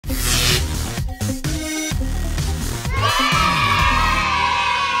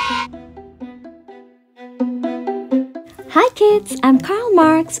kids, I'm Karl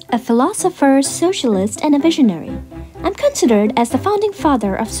Marx, a philosopher, socialist, and a visionary. I'm considered as the founding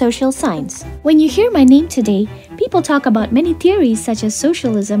father of social science. When you hear my name today, people talk about many theories such as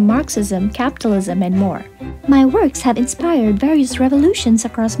socialism, Marxism, capitalism, and more. My works have inspired various revolutions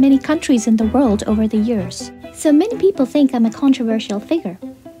across many countries in the world over the years. So many people think I'm a controversial figure.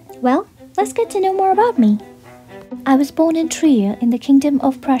 Well, let's get to know more about me. I was born in Trier in the Kingdom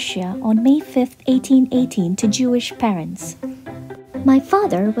of Prussia on May 5, 1818 to Jewish parents. My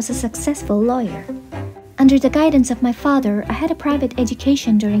father was a successful lawyer. Under the guidance of my father, I had a private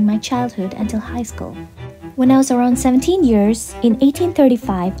education during my childhood until high school. When I was around 17 years, in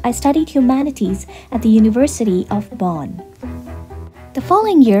 1835, I studied humanities at the University of Bonn. The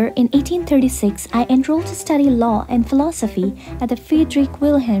following year, in 1836, I enrolled to study law and philosophy at the Friedrich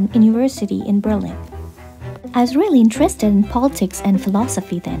Wilhelm University in Berlin. I was really interested in politics and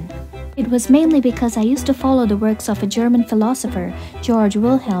philosophy then. It was mainly because I used to follow the works of a German philosopher, Georg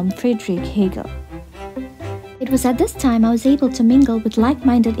Wilhelm Friedrich Hegel. It was at this time I was able to mingle with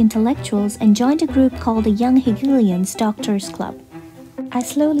like-minded intellectuals and joined a group called the Young Hegelians Doctors Club. I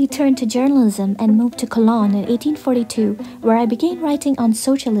slowly turned to journalism and moved to Cologne in 1842, where I began writing on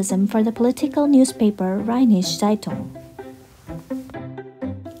socialism for the political newspaper Rheinische Zeitung.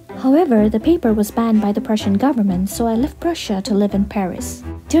 However, the paper was banned by the Prussian government, so I left Prussia to live in Paris.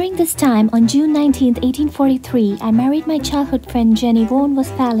 During this time, on June 19, 1843, I married my childhood friend Jenny von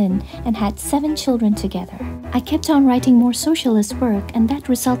Westphalen and had 7 children together. I kept on writing more socialist work, and that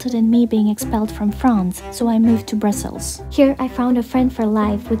resulted in me being expelled from France, so I moved to Brussels. Here, I found a friend for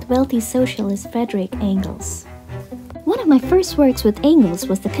life with wealthy socialist Friedrich Engels. One of my first works with Engels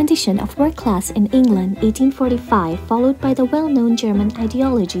was The Condition of Work Class in England, 1845, followed by the well-known German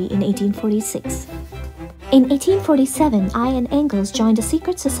ideology in 1846. In 1847, I and Engels joined a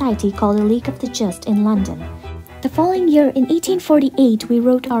secret society called the League of the Just in London. The following year, in 1848, we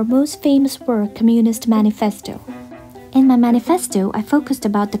wrote our most famous work, Communist Manifesto. In my manifesto, I focused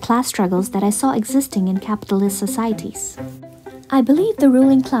about the class struggles that I saw existing in capitalist societies. I believe the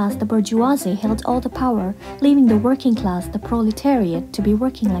ruling class, the bourgeoisie, held all the power, leaving the working class, the proletariat, to be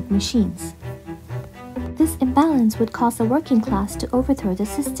working like machines. This imbalance would cause the working class to overthrow the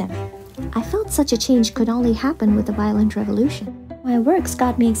system. I felt such a change could only happen with a violent revolution. My works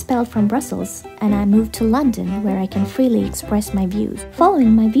got me expelled from Brussels, and I moved to London, where I can freely express my views.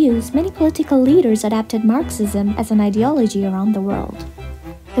 Following my views, many political leaders adapted Marxism as an ideology around the world.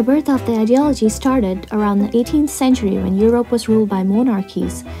 The birth of the ideology started around the 18th century when Europe was ruled by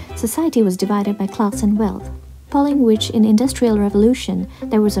monarchies. Society was divided by class and wealth, following which in Industrial Revolution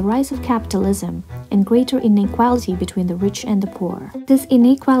there was a rise of capitalism and greater inequality between the rich and the poor. This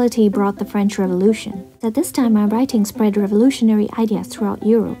inequality brought the French Revolution. At this time my writings spread revolutionary ideas throughout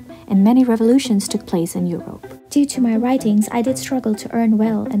Europe, and many revolutions took place in Europe. Due to my writings, I did struggle to earn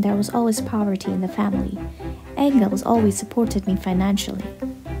well, and there was always poverty in the family. Engels always supported me financially.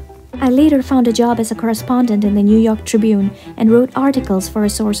 I later found a job as a correspondent in the New York Tribune and wrote articles for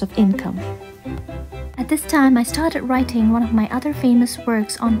a source of income. At this time, I started writing one of my other famous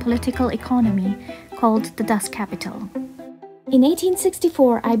works on political economy called The Das Kapital. In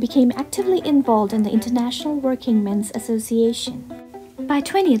 1864, I became actively involved in the International Workingmen's Association. By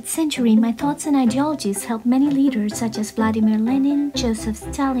 20th century, my thoughts and ideologies helped many leaders such as Vladimir Lenin, Joseph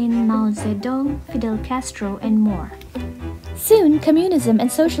Stalin, Mao Zedong, Fidel Castro, and more. Soon, communism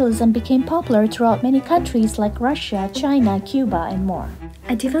and socialism became popular throughout many countries like Russia, China, Cuba, and more.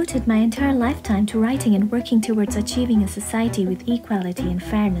 I devoted my entire lifetime to writing and working towards achieving a society with equality and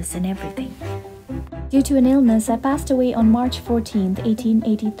fairness in everything. Due to an illness, I passed away on March 14,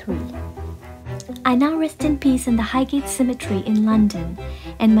 1883. I now rest in peace in the Highgate Cemetery in London,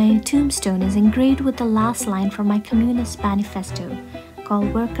 and my tombstone is engraved with the last line from my Communist Manifesto,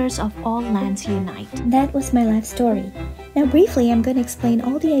 called Workers of All Lands Unite. That was my life story. Now briefly, I'm going to explain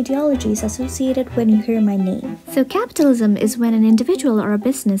all the ideologies associated when you hear my name. So capitalism is when an individual or a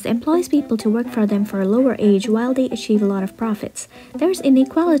business employs people to work for them for a lower age while they achieve a lot of profits. There's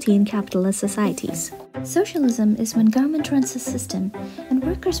inequality in capitalist societies. Socialism is when government runs a system and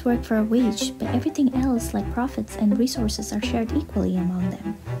workers work for a wage, but everything else like profits and resources are shared equally among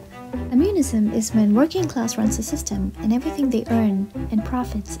them. Communism is when working class runs a system and everything they earn and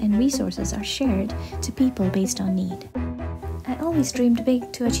profits and resources are shared to people based on need. I always dreamed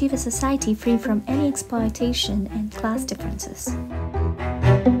big to achieve a society free from any exploitation and class differences.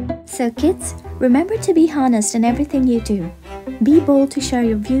 So kids, remember to be honest in everything you do. Be bold to share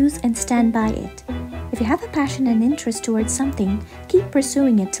your views and stand by it. If you have a passion and interest towards something, keep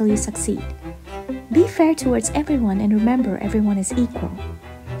pursuing it till you succeed. Be fair towards everyone and remember everyone is equal.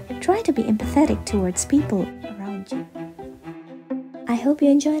 Try to be empathetic towards people around you. I hope you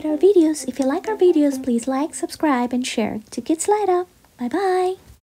enjoyed our videos. If you like our videos, please like, subscribe, and share. To Kids Light Up. Bye-bye.